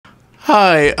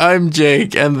Hi, I'm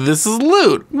Jake, and this is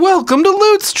Loot. Welcome to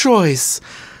Loot's Choice,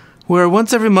 where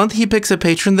once every month he picks a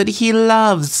patron that he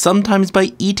loves, sometimes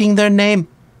by eating their name.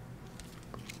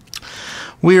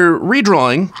 We're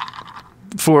redrawing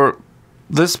for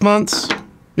this month's,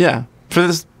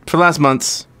 for last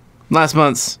month's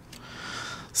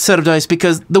set of dice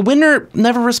because the winner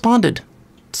never responded.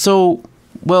 So,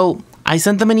 well, I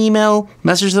sent them an email,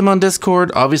 messaged them on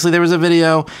Discord. Obviously, there was a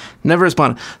video. Never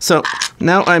responded. So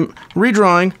now I'm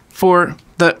redrawing for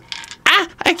the...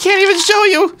 I can't even show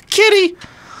you! Kitty!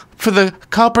 For the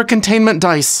copper containment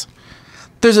dice.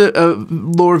 There's a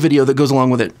lore video that goes along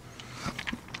with it.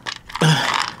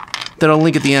 That I'll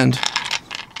link at the end.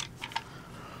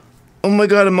 Oh my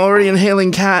god, I'm already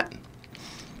inhaling cat.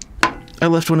 I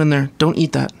left one in there. Don't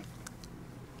eat that.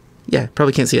 Yeah,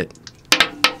 probably can't see it.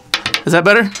 Is that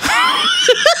better?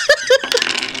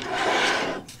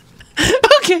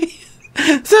 Okay.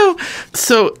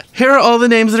 So here are all the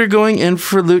names that are going in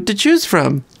for Loot to choose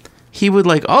from. He would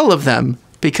like all of them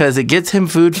because it gets him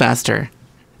food faster.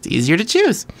 It's easier to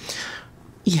choose.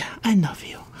 Yeah, I love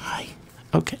you. Hi.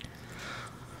 Okay.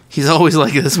 He's always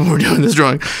like this when we're doing this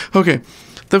drawing. Okay.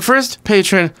 The first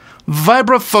patron,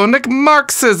 Vibraphonic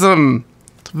Marxism.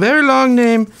 It's a very long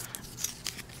name.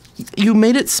 You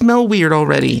made it smell weird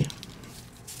already.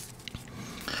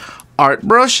 Art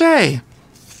Brochet.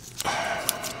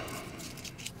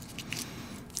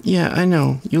 Yeah, I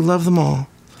know. You love them all.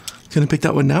 Can I pick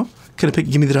that one now? Can I pick...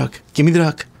 Give me the duck. Give me the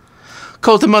duck.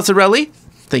 Colton Mozzarelli.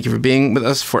 Thank you for being with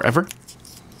us forever.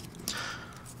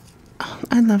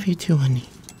 I love you too, honey.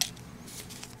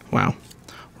 Wow.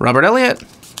 Robert Elliott.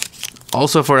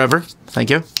 Also forever.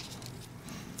 Thank you.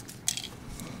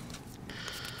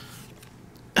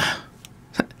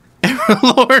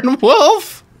 Lauren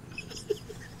Wolf.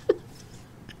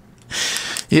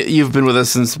 You've been with us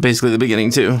since basically the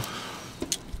beginning, too.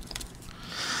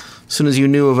 As soon as you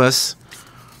knew of us.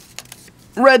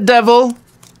 Red Devil.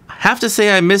 I have to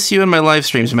say I miss you in my live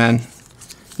streams, man.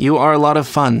 You are a lot of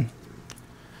fun.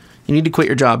 You need to quit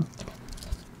your job.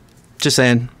 Just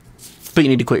saying. But you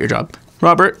need to quit your job.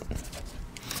 Robert.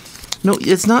 No,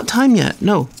 it's not time yet.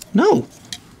 No. No.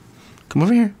 Come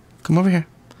over here. Come over here.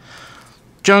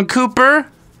 John Cooper.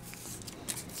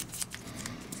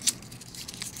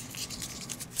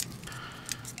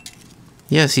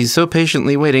 Yes, he's so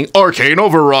patiently waiting. Arcane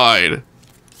Override!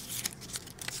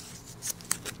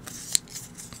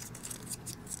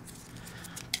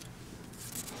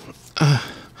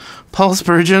 Paul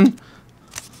Spurgeon.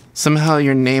 Somehow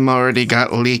your name already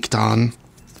got leaked on.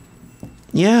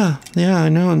 Yeah, I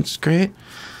know, it's great.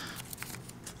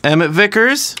 Emmett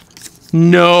Vickers.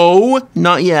 No,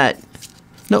 not yet.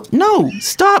 No,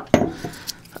 stop.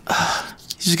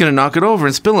 He's just gonna knock it over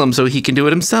and spill them so he can do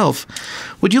it himself.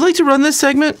 Would you like to run this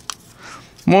segment?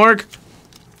 Morgue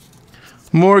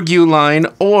line,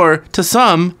 or to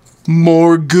some,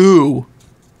 Morgoo.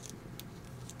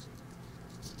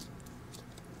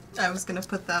 I was gonna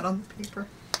put that on the paper.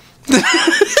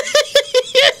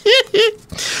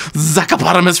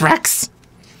 Zachopotamus Rex.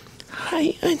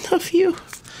 Hi, I love you.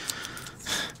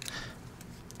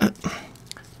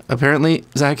 Apparently,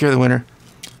 Zach, you're the winner.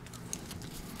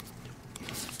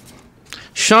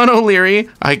 Sean O'Leary.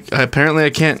 Apparently I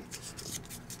can't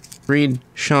read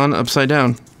Sean upside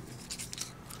down.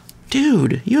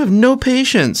 Dude, you have no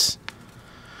patience.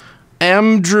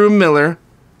 Drew Miller,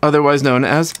 otherwise known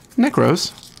as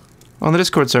Necros, on the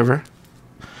Discord server.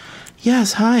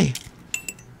 Yes, hi.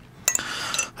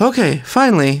 Okay,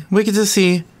 finally, we get to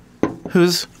see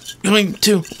who's going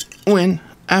to win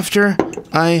after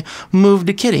I move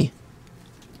to Kitty.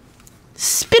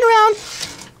 Spin around.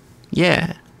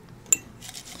 Yeah.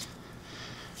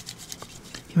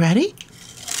 You ready?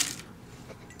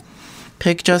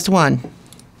 Pick just one.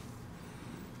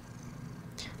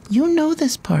 You know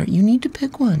this part. You need to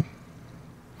pick one.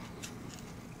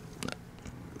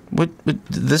 What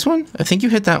this one? I think you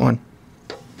hit that one.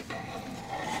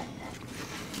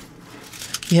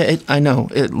 Yeah, I know.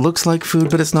 It looks like food,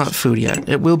 but it's not food yet.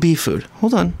 It will be food.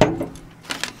 Hold on.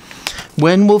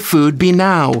 When will food be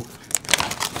now?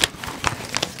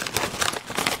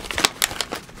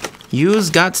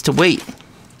 You's gots to wait.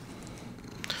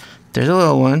 There's a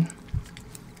little one.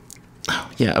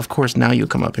 Oh, yeah, of course, now you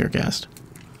come up here, Gast.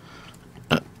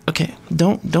 Okay,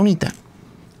 don't eat that.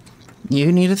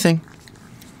 You need a thing.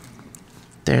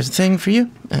 There's a thing for you,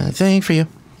 and a thing for you.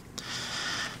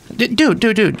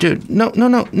 Dude. No,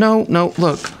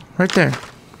 look. Right there.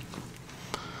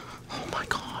 Oh my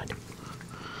god.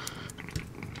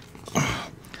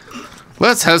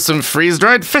 Let's have some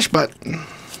freeze-dried fish butt.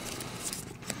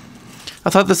 I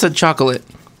thought this said chocolate.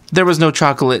 There was no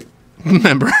chocolate.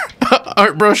 Remember,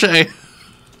 Art Brochet.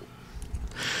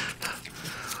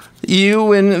 You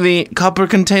win the Copper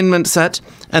Containment set,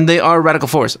 and they are Radical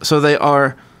Force. So they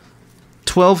are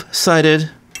 12-sided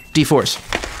D4s.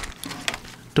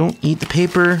 Don't eat the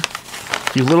paper,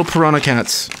 you little piranha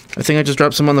cats. I think I just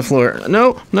dropped some on the floor.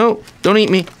 No, no, don't eat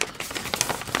me.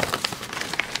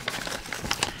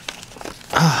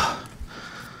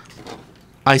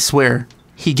 I swear,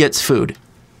 he gets food.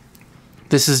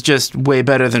 This is just way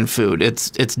better than food. It's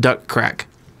duck crack.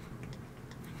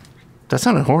 That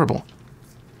sounded horrible.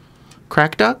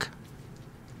 Crack duck?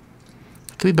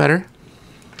 Could be better.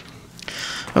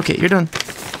 Okay, you're done.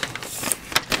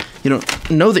 You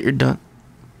don't know that you're done.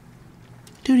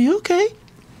 Dude, you okay?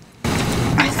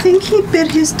 I think he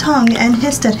bit his tongue and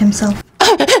hissed at himself.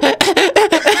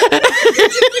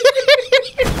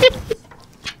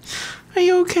 Are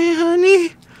you okay,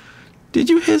 honey? Did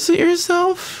you hiss at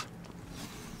yourself?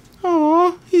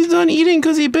 Aw, he's done eating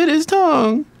because he bit his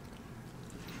tongue.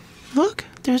 Look,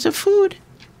 there's a food.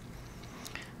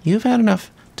 You've had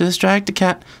enough. Distract the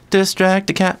cat. Distract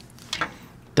the cat.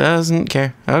 Doesn't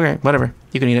care. Okay, whatever.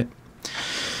 You can eat it.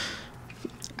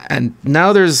 And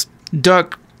now there's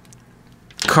duck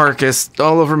carcass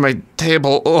all over my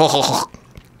table. Ugh.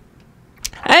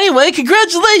 Anyway,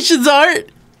 congratulations,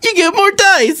 Art! You get more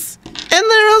dice! And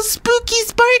they're all spooky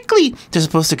sparkly! They're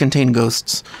supposed to contain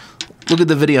ghosts. Look at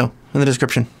the video in the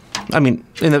description. I mean,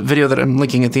 in the video that I'm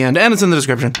linking at the end. And it's in the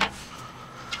description.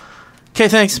 Okay,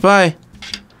 thanks. Bye.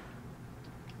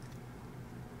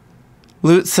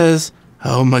 Loot says,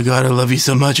 oh my god, I love you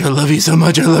so much. I love you so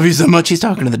much. I love you so much. He's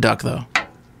talking to the duck, though.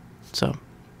 So,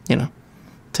 you know,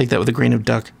 take that with a grain of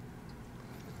duck.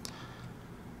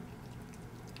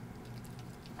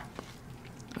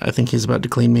 I think he's about to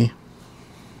clean me.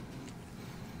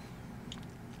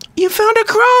 You found a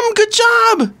crumb! Good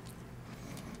job!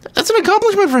 That's an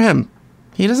accomplishment for him.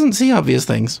 He doesn't see obvious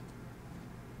things.